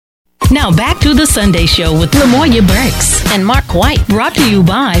Now back to the Sunday Show with Lamoya Burks and Mark White. Brought to you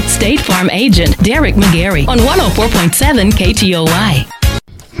by State Farm agent Derek McGarry on 104.7 KTOY.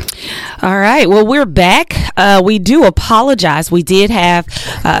 All right. Well, we're back. We do apologize. We did have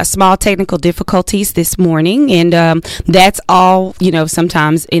small technical difficulties this morning, and that's all,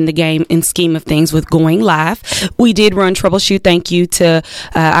 sometimes in the game and scheme of things with going live. We did run troubleshoot. Thank you to,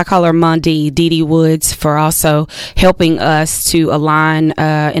 I call her Mondi, Dee Woods, for also helping us to align.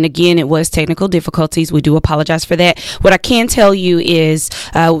 And again, it was technical difficulties. We do apologize for that. What I can tell you is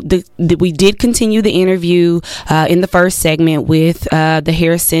we did continue the interview in the first segment with the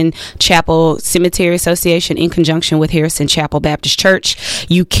Harrison Chapel Cemetery Association in conjunction with Harrison Chapel Baptist Church.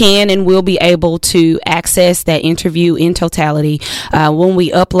 You can and will be able to access that interview in totality when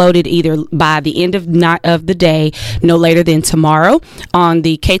we upload it, either by the end of the day, no later than tomorrow, on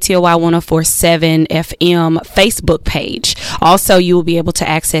the KTOY 104.7 FM Facebook page. Also, you will be able to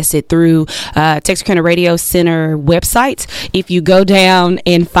access it through Texarkana Radio Center website. If you go down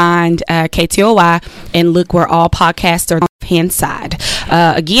and find KTOY and look where all podcasts are on the hand side.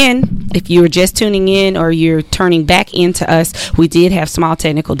 Again, if you were just tuning in or you're turning back into us, we did have small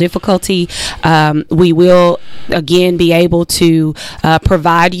technical difficulty. We will again be able to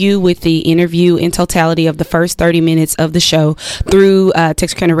provide you with the interview in totality of the first 30 minutes of the show through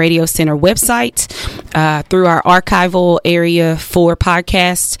Texarkana Radio Center website, through our archival area for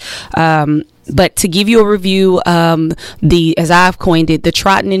podcasts. But to give you a review, as I've coined it, the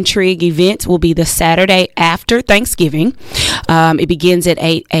Trotton and Trig event will be the Saturday after Thanksgiving. It begins at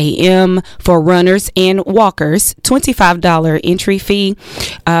 8 a.m. for runners and walkers. $25 entry fee.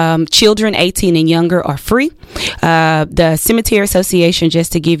 Children 18 and younger are free. The Cemetery Association,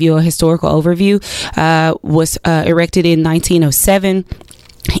 just to give you a historical overview, was erected in 1907.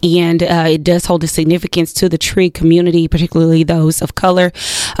 And it does hold a significance to the Trig community, particularly those of color.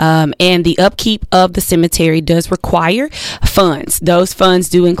 And the upkeep of the cemetery does require funds. Those funds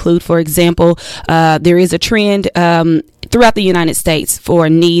do include, for example, there is a trend throughout the United States for a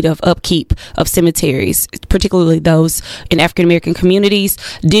need of upkeep of cemeteries, particularly those in African American communities.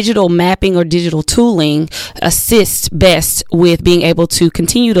 Digital mapping or digital tooling assists best with being able to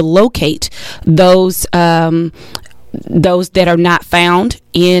continue to locate those that are not found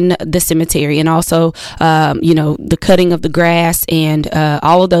in the cemetery, and also the cutting of the grass and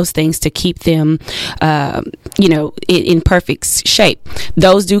all of those things to keep them in perfect shape.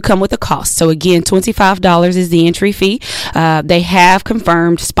 Those do come with a cost. So again, $25 is the entry fee. They have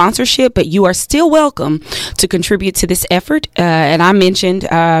confirmed sponsorship, but you are still welcome to contribute to this effort. And I mentioned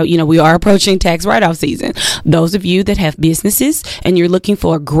we are approaching tax write-off season. Those of you that have businesses and you're looking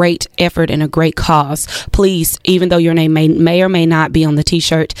for a great effort and a great cause, please, even though your name may or may not be on the t-shirt,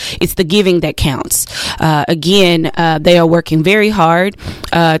 it's the giving that counts. Again, they are working very hard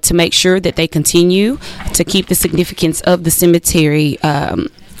to make sure that they continue to keep the significance of the cemetery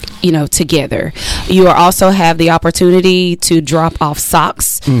together. You also have the opportunity to drop off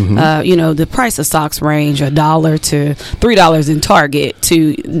socks. Mm-hmm. The price of socks range $1 to $3 in Target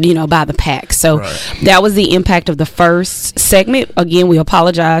to, buy the pack. So That was the impact of the first segment. Again, we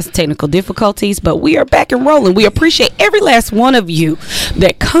apologize, technical difficulties, but we are back and rolling. We appreciate every last one of you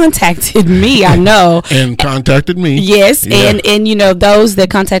that contacted me, I know. And contacted me. Yes. Yeah. And those that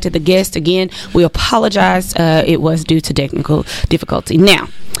contacted the guest, again, we apologize. It was due to technical difficulty. Now,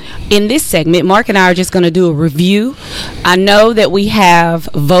 in this segment, Mark and I are just going to do a review. I know that we have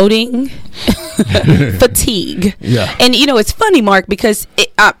voting fatigue. Yeah. And, it's funny, Mark, because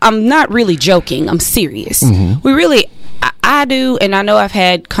I'm not really joking. I'm serious. Mm-hmm. I do, and I know I've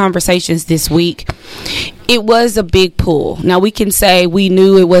had conversations this week. It was a big pull. Now, we can say we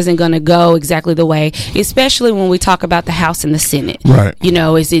knew it wasn't going to go exactly the way, especially when we talk about the House and the Senate. Right.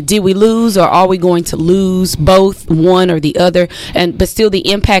 Did we lose, or are we going to lose both, one or the other? But still,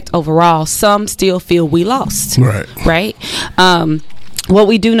 the impact overall, some still feel we lost. Right. What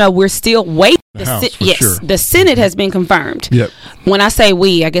we do know, we're still waiting. The Senate has been confirmed. Yep. When I say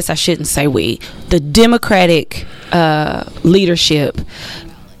we, I guess I shouldn't say we. The Democratic leadership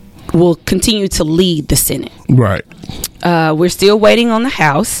will continue to lead the Senate. Right. We're still waiting on the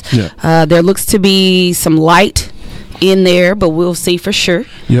House. Yeah. There looks to be some light in there, but we'll see for sure.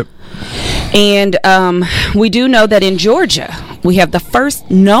 Yep. And we do know that in Georgia, we have the first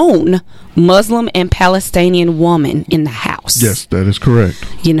known Muslim and Palestinian woman in the House. House. Yes, that is correct.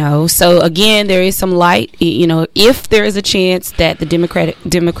 So again, there is some light. If there is a chance that the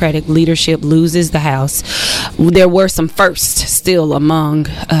Democratic leadership loses the House, there were some firsts still among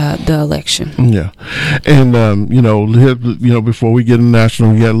the election. Yeah, and before we get into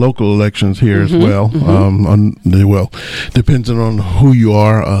national, you got local elections here as well. Depending on who you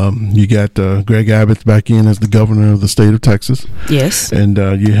are, you got Greg Abbott back in as the governor of the state of Texas. Yes, and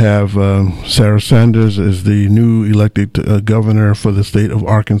you have Sarah Sanders as the new elected governor for the state of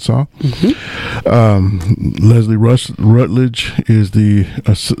Arkansas. Leslie Rutledge is the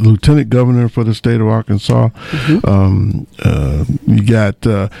lieutenant governor for the state of Arkansas. You got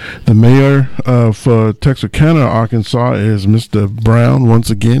the mayor for Texarkana, Arkansas, is Mr. Brown. Once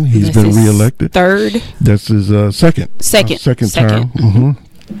again, he's been reelected. Third. That's his second term.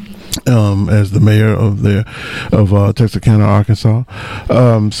 As the mayor of Texarkana, Arkansas.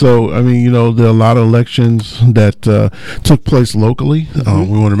 So, I mean, there are a lot of elections that took place locally.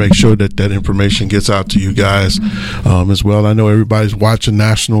 We want to make sure that information gets out to you guys as well. I know everybody's watching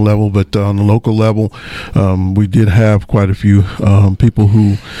national level, but on the local level, we did have quite a few people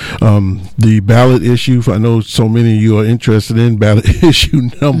who the ballot issue, I know so many of you are interested in ballot issue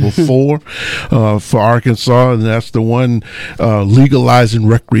number 4 for Arkansas, and that's the one legalizing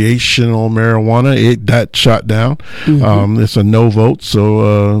recreational marijuana. It got shot down. It's a no vote.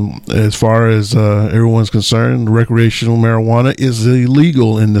 So as far as everyone's concerned, recreational marijuana is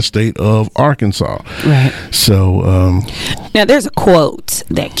illegal in the state of Arkansas. Right. So now there's a quote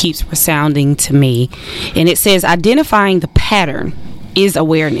that keeps resounding to me, and it says, "Identifying the pattern is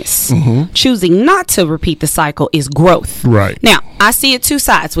awareness. Choosing not to repeat the cycle is growth." Right. Now, I see it two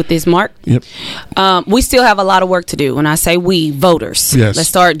sides with this, Mark. Yep. We still have a lot of work to do. When I say we, voters. Yes. Let's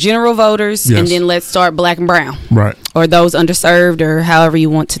start general voters, and then let's start black and brown. Right. Or those underserved, or however you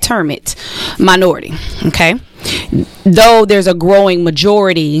want to term it, minority. Okay. Though there's a growing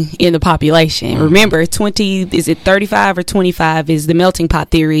majority in the population. Remember, 35 or 25 is the melting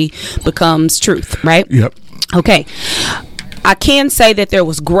pot theory becomes truth, right? Yep. Okay. I can say that there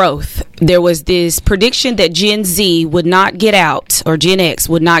was growth. There was this prediction that Gen Z would not get out, or Gen X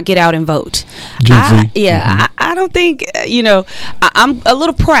would not get out and vote. Gen Z. Yeah, I don't think, I'm a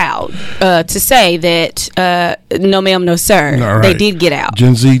little proud to say that no ma'am, no sir. Right. They did get out.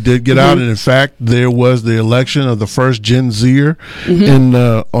 Gen Z did get out, and in fact, there was the election of the first Gen Zer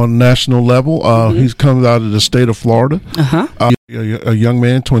on national level. He's comes out of the state of Florida. A young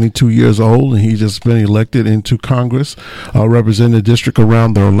man, 22 years old, and he's just been elected into Congress, representing the district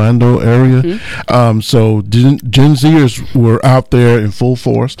around the Orlando area. So Gen Zers were out there in full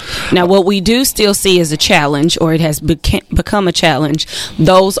force. Now, what we do still see as a challenge, or it has become a challenge,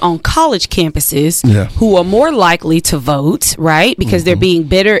 those on college campuses who are more likely to vote, right? Because they're being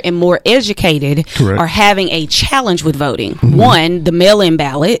better and more educated, are having a challenge with voting. One, the mail-in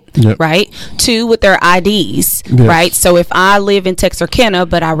ballot, right? Two, with their IDs, right? So if I live in Texarkana,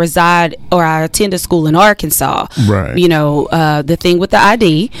 but I reside or I attend a school in Arkansas, right? The thing with the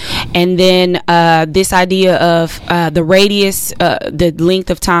ID, and then this idea of the radius, the length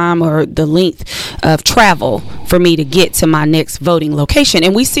of time or the length of travel for me to get to my next voting location.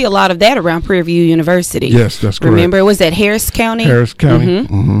 And we see a lot of that around Prairie View University. Yes, that's correct. Remember, it was at Harris County? Harris County.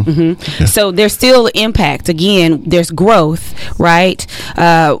 Yeah. So there's still impact. Again, there's growth, right?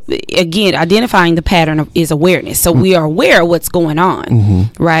 Again, identifying the pattern is awareness. So we are aware of what's going on,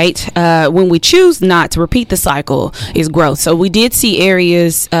 right? When we choose not to repeat the cycle is growth. So we did see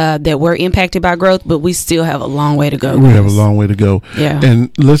areas that were impacted by growth, but we still have a long way to go. We have a long way to go. Yeah.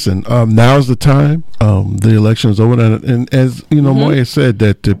 And listen, now's the time. The election is over, and as you know, Moya said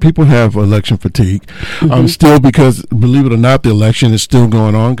that people have election fatigue. Still, because believe it or not, the election is still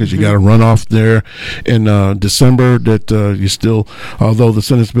going on because you got a runoff there in December. That you still, although the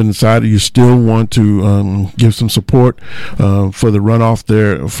Senate's been decided, you still want to give some support for the runoff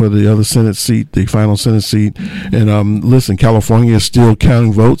there for the other Senate seat, the final Senate seat. And listen, California is still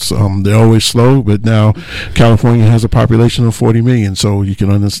counting votes. They're always slow, but now California has a population of 40 million, so you can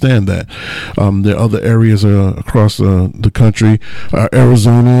understand that. There are other areas across the country,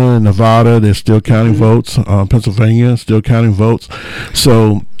 Arizona and Nevada, they're still counting votes. Pennsylvania still counting votes.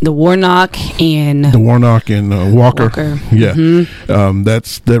 So the Warnock and Walker. Yeah.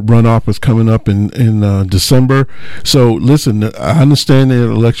 That runoff is coming up in December. So listen, I understand that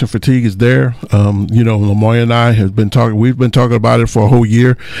election fatigue is there. Lamoya and I have been talking. We've been talking about it for a whole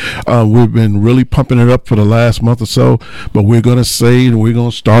year. We've been really pumping it up for the last month or so, but we're going to say, and we're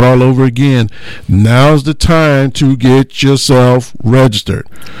going to start all over again. Now's the time to get yourself registered.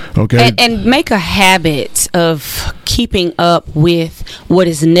 Okay. And make a habit of keeping up with what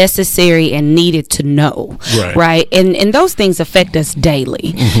is necessary and needed to know. Right. And those things affect us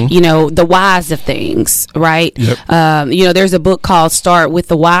daily. You know, the whys of things. Right. Yep. You know, there's a book called Start with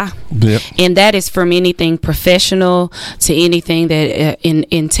the Why. Yep. And that is from anything professional to anything that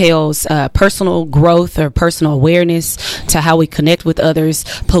entails personal growth or personal awareness, to how we connect with others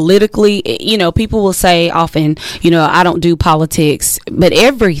politically. You know, people will say often, you know, I don't do politics, but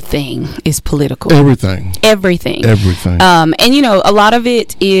everything is political. Everything. And you know, a lot of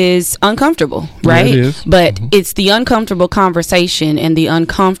it is uncomfortable, right? Yeah, it is. But it's the uncomfortable conversation and the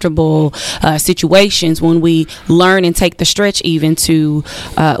uncomfortable situations when we learn and take the stretch even to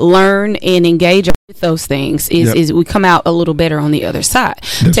learn and engage with those things is we come out a little better on the other side.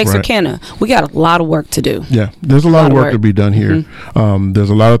 Texarkana, we got a lot of work to do. Yeah, there's a lot of work to be done here. There's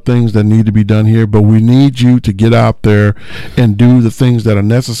a lot of things that need to be done here, but we need you to get out there and do the things that are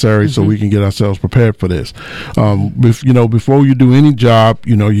necessary so we can get ourselves prepared for this. Before you do any job,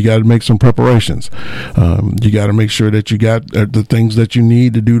 you know, you got to make some preparations. You got to make sure that you got the things that you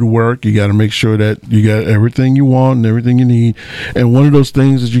need to do the work. You got to make sure that you got everything you want and everything you need. And one of those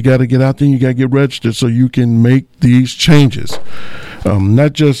things is you got to get out there and you got to get registered so you can make these changes.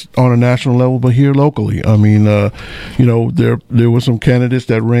 Not just on a national level, but here locally. I mean, there were some candidates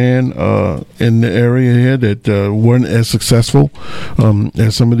that ran in the area here that weren't as successful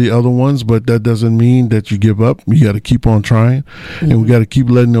as some of the other ones, but that doesn't mean that you give up. You got to keep on trying, and we got to keep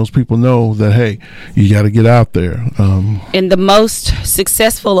letting those people know that, hey, you got to get out there. And the most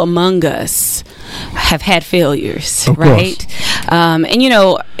successful among us have had failures, right? And you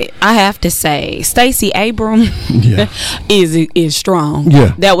know, I have to say, Stacey Abrams is strong.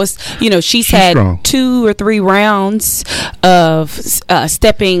 Yeah, that was, you know, she's had strong. 2 or 3 rounds of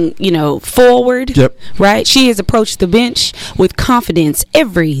stepping, you know, forward. Yep. Right. She has approached the bench with confidence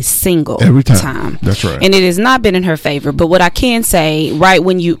every time. That's right. And it has not been in her favor. But what I can say, right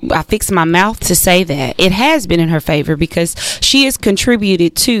when I fix my mouth to say that, it has been in her favor because she has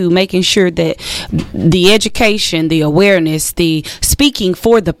contributed to making sure that the education, the awareness, the speaking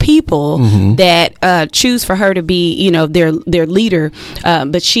for the people that choose for her to be, you know, their leader,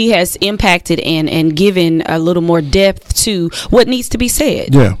 but she has impacted and given a little more depth to what needs to be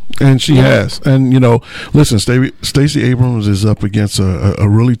said. Yeah, and she has. And, you know, listen, Stacey Abrams is up against a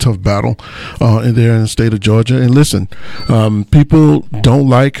really tough battle in the state of Georgia. And listen, people don't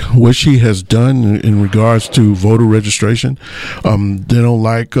like what she has done in regards to voter registration. They don't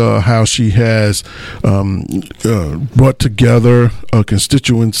like how she has brought together a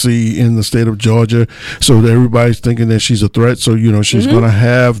constituency in the state of Georgia so that everybody's thinking that she's a threat. So, you know, she's going to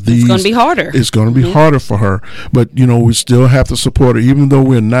have these. It's going to be harder. It's going to be harder for her. But, you know, we still have to support her, even though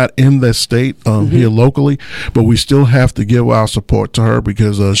we're not in that state here locally. But we still have to give our support to her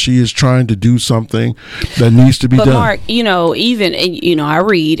because she is trying to do something that needs to be done. But Mark, you know, even, you know, I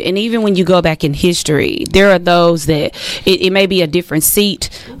read, and even when you go back in history, there are those that it may be a different seat,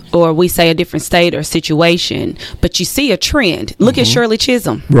 or we say a different state or situation, but you see a trend. Look at Shirley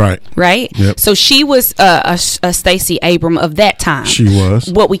Chisholm. Right. Yep. So she was a Stacey Abrams of that time. She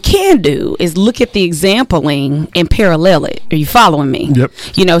was. What we can do is look at the exampling and parallel it. Are you following me? Yep.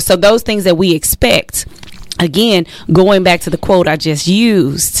 You know, so those things that we expect. Again, going back to the quote I just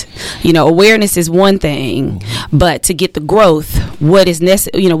used, you know, awareness is one thing, but to get the growth, what is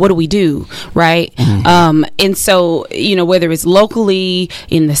necessary, you know, what do we do, right? And so, you know, whether it's locally,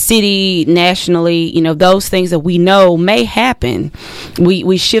 in the city, nationally, you know, those things that we know may happen,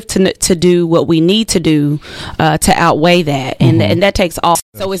 we shift to do what we need to do to outweigh that, and that takes all.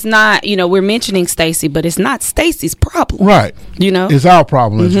 So it's not, you know, we're mentioning Stacey, but it's not Stacey's problem, right? You know, it's our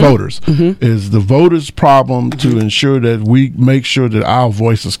problem as voters. Is the voters' problem to ensure that we make sure that our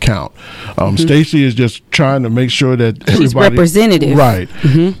voices count. Stacey is just trying to make sure that she's representative, right?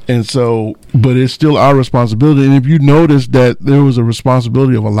 And so, but it's still our responsibility. And if you notice that there was a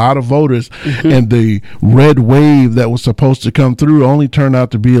responsibility of a lot of voters, and the red wave that was supposed to come through only turned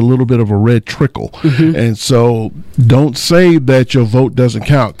out to be a little bit of a red trickle. And so, don't say that your vote doesn't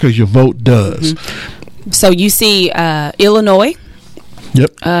count, because your vote does. So you see, Illinois.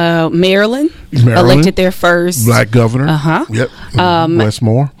 Yep. Maryland. Maryland, elected their first black governor. Yep.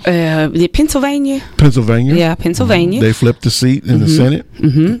 Westmore. Pennsylvania. Yeah, Pennsylvania. They flipped the seat in the Senate.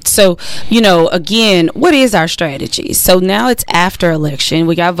 So, again, what is our strategy? So now it's after election.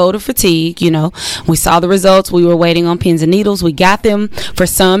 We got voter fatigue. We saw the results. We were waiting on pins and needles. We got them. For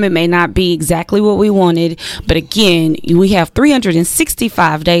some, it may not be exactly what we wanted. But again, we have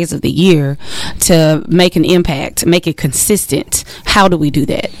 365 days of the year to make an impact, make it consistent. How do we do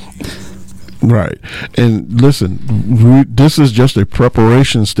that? Right. And listen, this is just a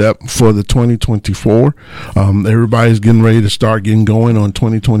preparation step for the 2024. Everybody's getting ready to start getting going on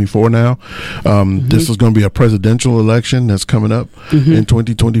 2024 now. This is going to be a presidential election that's coming up in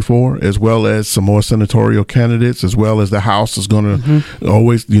 2024, as well as some more senatorial candidates, as well as the House is going to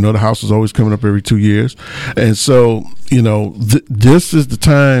always, the House is always coming up every 2 years. And so, this is the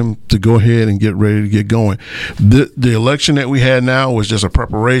time to go ahead and get ready to get going. The election that we had now was just a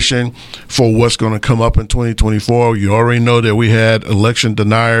preparation for what's going to come up in 2024. You already know that we had election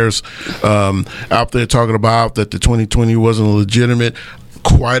deniers out there talking about that the 2020 wasn't legitimate.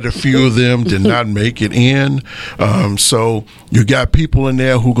 Quite a few of them did not make it in. So you got people in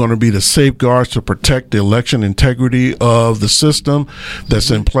there who are going to be the safeguards to protect the election integrity of the system that's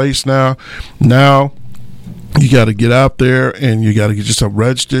in place now. Now, you got to get out there and you got to get yourself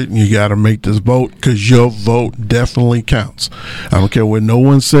registered and you got to make this vote, because your vote definitely counts. I don't care what no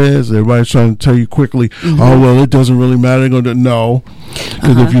one says. Everybody's trying to tell you quickly, oh, well, it doesn't really matter. They're going to no.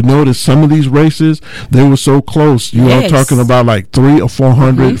 Because if you notice, some of these races, they were so close. You are talking about like 300 or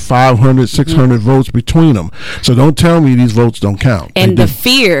 400, 500, 600 votes between them. So don't tell me these votes don't count. And the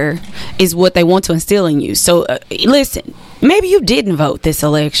fear is what they want to instill in you. So listen, maybe you didn't vote this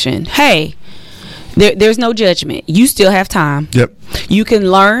election. Hey, there's no judgment. You still have time. Yep. You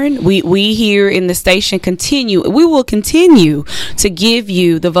can learn. We here in the station we will continue to give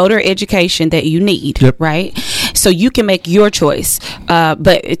you the voter education that you need, right? So you can make your choice.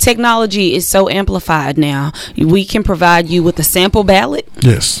 But technology is so amplified now. We can provide you with a sample ballot.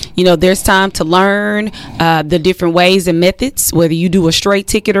 Yes. There's time to learn the different ways and methods, whether you do a straight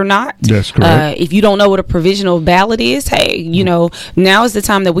ticket or not. That's correct. If you don't know what a provisional ballot is, hey, now is the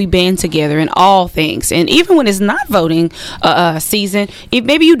time that we band together in all things. And even when it's not voting season, if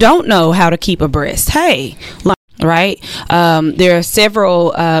maybe you don't know how to keep abreast, hey, right? There are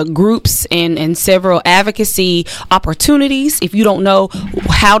several groups and several advocacy opportunities. If you don't know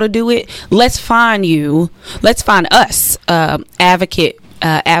how to do it, let's find us advocate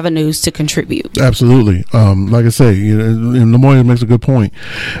avenues to contribute. Absolutely. Like I say, and Lamoya makes a good point.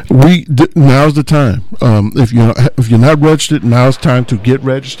 Now's the time. If you're not registered, now's time to get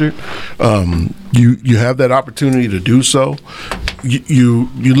registered. You have that opportunity to do so. You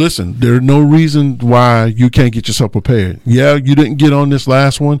listen. There's no reason why you can't get yourself prepared. Yeah, you didn't get on this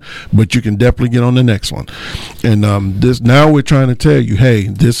last one, but you can definitely get on the next one. And now we're trying to tell you, hey,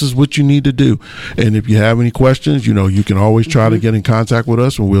 this is what you need to do. And if you have any questions, you can always try to get in contact with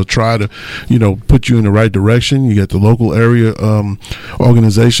us, and we'll try to, put you in the right direction. You got the local area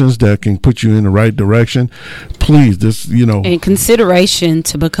organizations that can put you in the right direction. Please, in consideration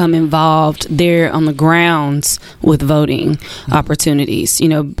to become involved there on the grounds with voting opportunities,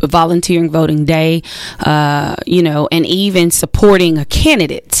 volunteering voting day, and even supporting a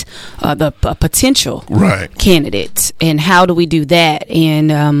candidate, a potential candidate. And how do we do that?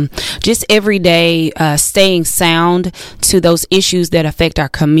 And just every day staying sound to those issues that affect our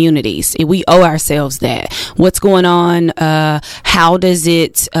communities. We owe ourselves that. What's going on? How does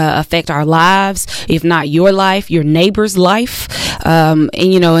it affect our lives? If not your life, your neighbor's life.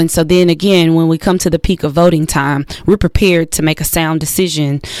 And so then again, when we come to the peak of voting time, we're prepared to make a sound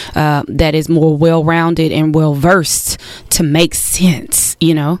decision that is more well-rounded and well-versed to make sense,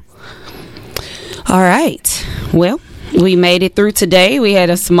 All right. Well, we made it through today. We had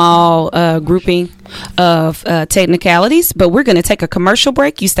a small grouping of technicalities, but we're going to take a commercial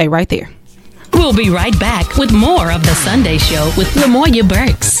break. You stay right there. We'll be right back with more of The Sunday Show with Lamoya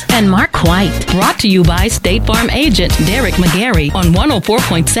Burks and Mark White. Brought to you by State Farm agent Derek McGarry on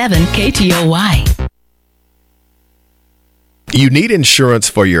 104.7 KTOY. You need insurance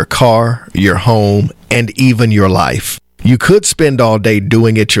for your car, your home, and even your life. You could spend all day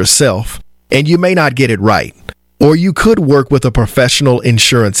doing it yourself, and you may not get it right. Or you could work with a professional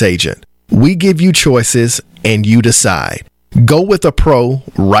insurance agent. We give you choices, and you decide. Go with a pro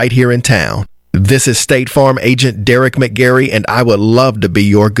right here in town. This is State Farm agent Derek McGarry, and I would love to be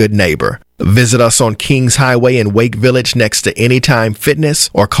your good neighbor. Visit us on Kings Highway in Wake Village next to Anytime Fitness,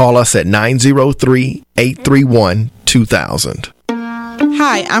 or call us at 903-831-2000.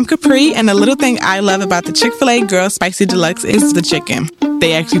 Hi, I'm Capri, and the little thing I love about the Chick-fil-A Grilled Spicy Deluxe is the chicken.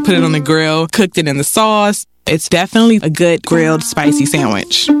 They actually put it on the grill, cooked it in the sauce. It's definitely a good grilled spicy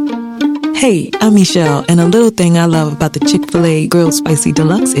sandwich. Hey, I'm Michelle, and a little thing I love about the Chick-fil-A Grilled Spicy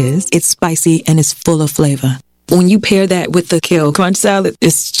Deluxe is it's spicy and it's full of flavor. When you pair that with the Kale Crunch salad,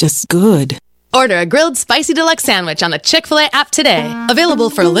 it's just good. Order a grilled spicy deluxe sandwich on the Chick-fil-A app today. Available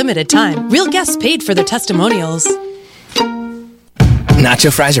for a limited time. Real guests paid for the testimonials.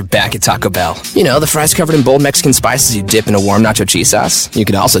 Nacho fries are back at Taco Bell. You know, the fries covered in bold Mexican spices you dip in a warm nacho cheese sauce. You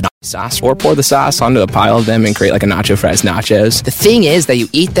could also dip sauce or pour the sauce onto a pile of them and create like a nacho fries nachos. The thing is that you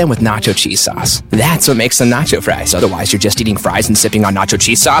eat them with nacho cheese sauce. That's what makes them nacho fries. Otherwise, you're just eating fries and sipping on nacho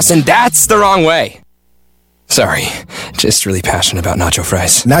cheese sauce, and that's the wrong way. Sorry, just really passionate about nacho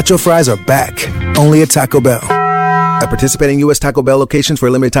fries. Nacho fries are back, only at Taco Bell. At participating U.S. Taco Bell locations for a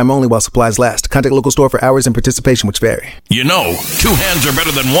limited time only while supplies last. Contact local store for hours and participation which vary. You know, two hands are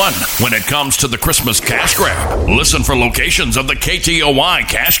better than one when it comes to the Christmas cash grab. Listen for locations of the KTOY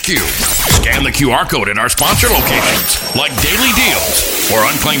Cash Cube. Scan the QR code at our sponsor locations, like Daily Deals or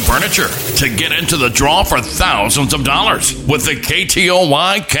Unclaimed Furniture, to get into the draw for thousands of dollars with the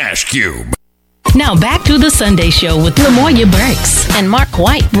KTOY Cash Cube. Now back to the Sunday Show with Lamoya Burks and Mark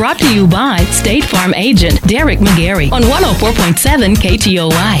White, brought to you by State Farm agent Derek McGarry on 104.7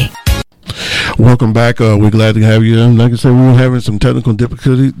 KTOY. Welcome back. We're glad to have you. Like I said, we were having some technical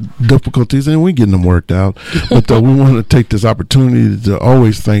difficulties, and we're getting them worked out. But we want to take this opportunity to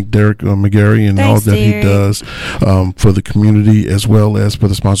always thank Derek McGarry and all that he does for the community as well as for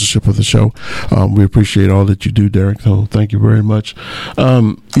the sponsorship of the show. We appreciate all that you do, Derek. So thank you very much.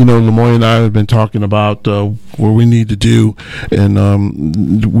 You know, Lamoya and I have been talking about what we need to do,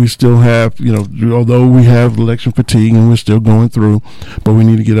 and we still have, you know, although we have election fatigue and we're still going through, but we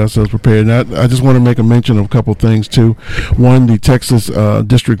need to get ourselves prepared. And I just want to make a mention of a couple of things too. One, the Texas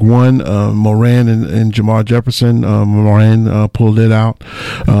District 1, Moran and Jamar Jefferson, Moran pulled it out,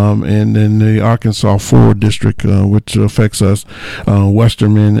 and then the Arkansas 4 district, which affects us,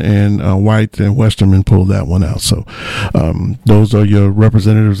 Westerman and White and Westerman pulled that one out. So those are your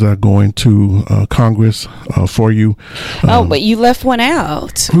representatives that are going to Congress for you. But you left one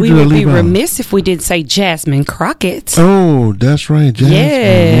out. We would be remiss if we didn't say Jasmine Crockett. Oh, that's right. Jasmine.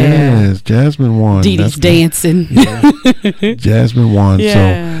 Yes, Jasmine won. Dee Dee's dancing. Yeah. Jasmine won.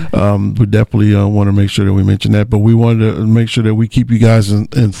 Yeah. So we definitely want to make sure that we mention that. But we wanted to make sure that we keep you guys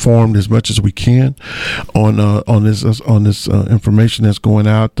informed as much as we can on this information that's going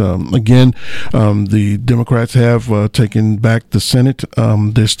out. Again, the Democrats have taken back the Senate.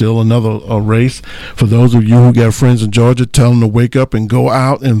 There's still another race. For those of you who got friends in Georgia, tell them to wake up and go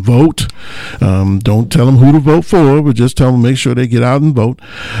out and vote. Don't tell them who to vote for, but just tell them make sure they get out and vote.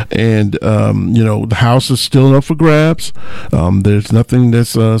 And you know, the House is still up for grabs. There's nothing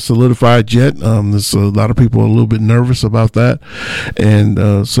that's solidified yet. There's a lot of people are a little bit nervous about that,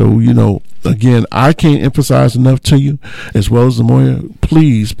 and so you know, again, I can't emphasize enough to you, as well as Lamoya,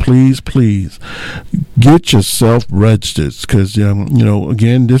 please get yourself registered, because you know,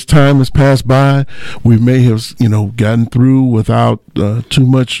 again, this time has passed by. We may have, you know, gotten through without too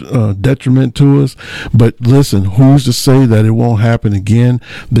much detriment to us, but listen, who's to say that it won't happen again?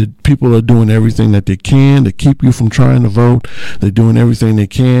 The people are doing everything that they can to keep you from trying to vote. They're doing everything they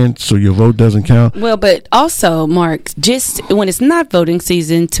can so your vote doesn't count. Well, but also, Mark, just when it's not voting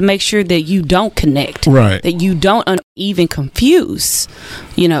season, to make sure that you don't connect, right? That you don't even confuse,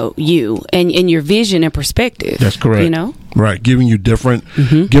 you know, you and your vision and perspective. That's correct. You know, right? Giving you different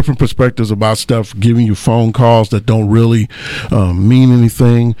perspectives about stuff. Giving you phone calls that don't really mean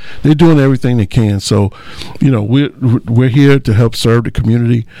anything. They're doing everything they can. So, you know, we're here to help serve the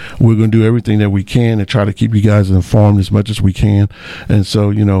community. We're going to do everything that we can to try to keep you guys informed as much as we can. And so,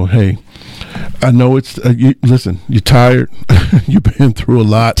 you know, hey, I know it's listen, you're tired. You've been through a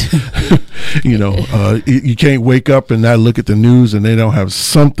lot. You know, you can't wake up and not look at the news and they don't have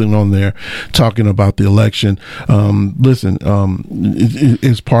something on there talking about the election. Listen,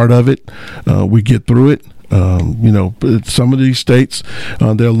 it's part of it. We get through it. You know, some of these states,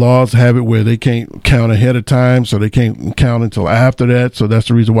 their laws have it where they can't count ahead of time, so they can't count until after that. So that's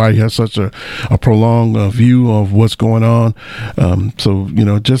the reason why you have such a prolonged view of what's going on. So, you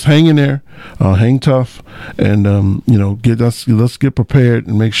know, just hang in there, hang tough, and, you know, let's get prepared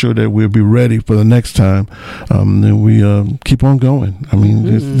and make sure that we'll be ready for the next time. And we keep on going. I mean,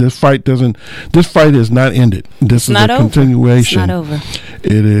 this fight is not ended. This is a continuation. It's not over.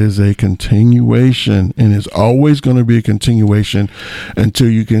 It is a continuation, and It's always going to be a continuation until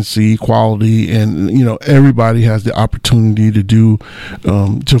you can see equality, and everybody has the opportunity to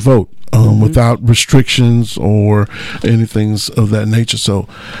to vote. Without restrictions or anything of that nature. So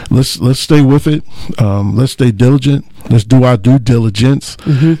let's stay with it. Let's stay diligent. Let's do our due diligence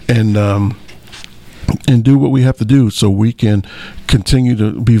and do what we have to do so we can continue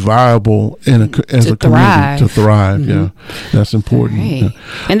to be viable as a community to thrive. Yeah, that's important. Right. Yeah.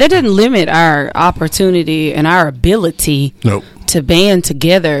 And that doesn't limit our opportunity and our ability to band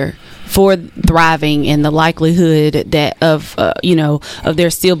together for thriving, and the likelihood that of there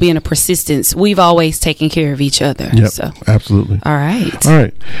still being a persistence. We've always taken care of each other. Yep, so absolutely. All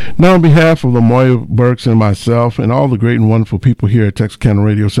right. Now, on behalf of Lamoya Burks and myself and all the great and wonderful people here at Texarkana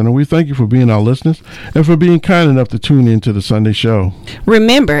Radio Center, we thank you for being our listeners and for being kind enough to tune in to the Sunday show.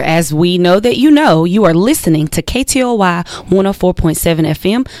 Remember, as we know that you are listening to KTOY 104.7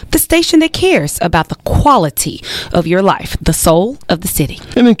 FM, the station that cares about the quality of your life, the soul of the city.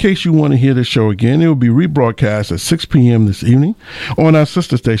 And in case you want to hear this show again, it will be rebroadcast at 6 p.m. this evening on our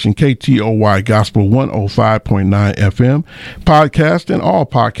sister station, KTOY Gospel 105.9 FM. Podcast and all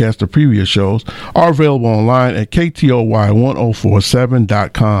podcasts of previous shows are available online at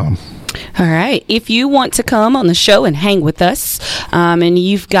KTOY1047.com. All right. If you want to come on the show and hang with us, and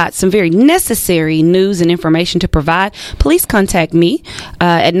you've got some very necessary news and information to provide, please contact me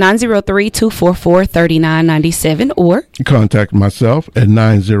at 903-244-3997 or contact myself at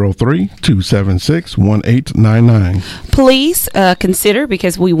 903-276-1899. Please consider,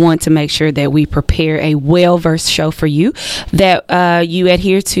 because we want to make sure that we prepare a well-versed show for you, that you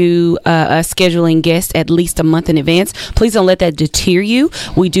adhere to us scheduling guests at least a month in advance. Please don't let that deter you.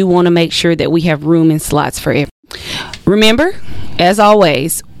 We do want to make sure that we have room and slots for everyone. Remember, as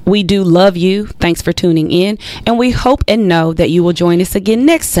always, we do love you. Thanks for tuning in, and we hope and know that you will join us again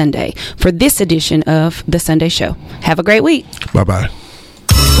next Sunday for this edition of The Sunday Show. Have a great week. Bye-bye.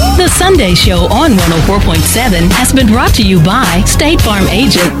 The Sunday Show on 104.7 has been brought to you by State Farm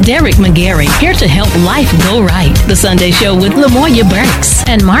agent Derek McGarry, here to help life go right. The Sunday Show with Lamoya Burks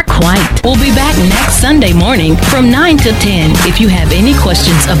and Mark White will be back next Sunday morning from 9 to 10. If you have any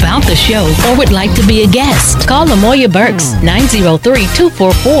questions about the show or would like to be a guest, call Lamoya Burks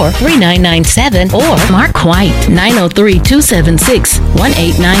 903-244-3997 or Mark White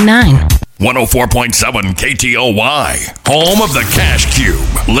 903-276-1899. 104.7 KTOY, home of the Cash Cube.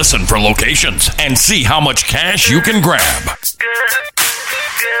 Listen for locations and see how much cash you can grab. Good,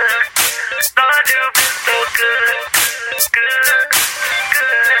 Lord, you've been so good.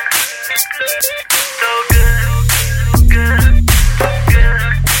 Good.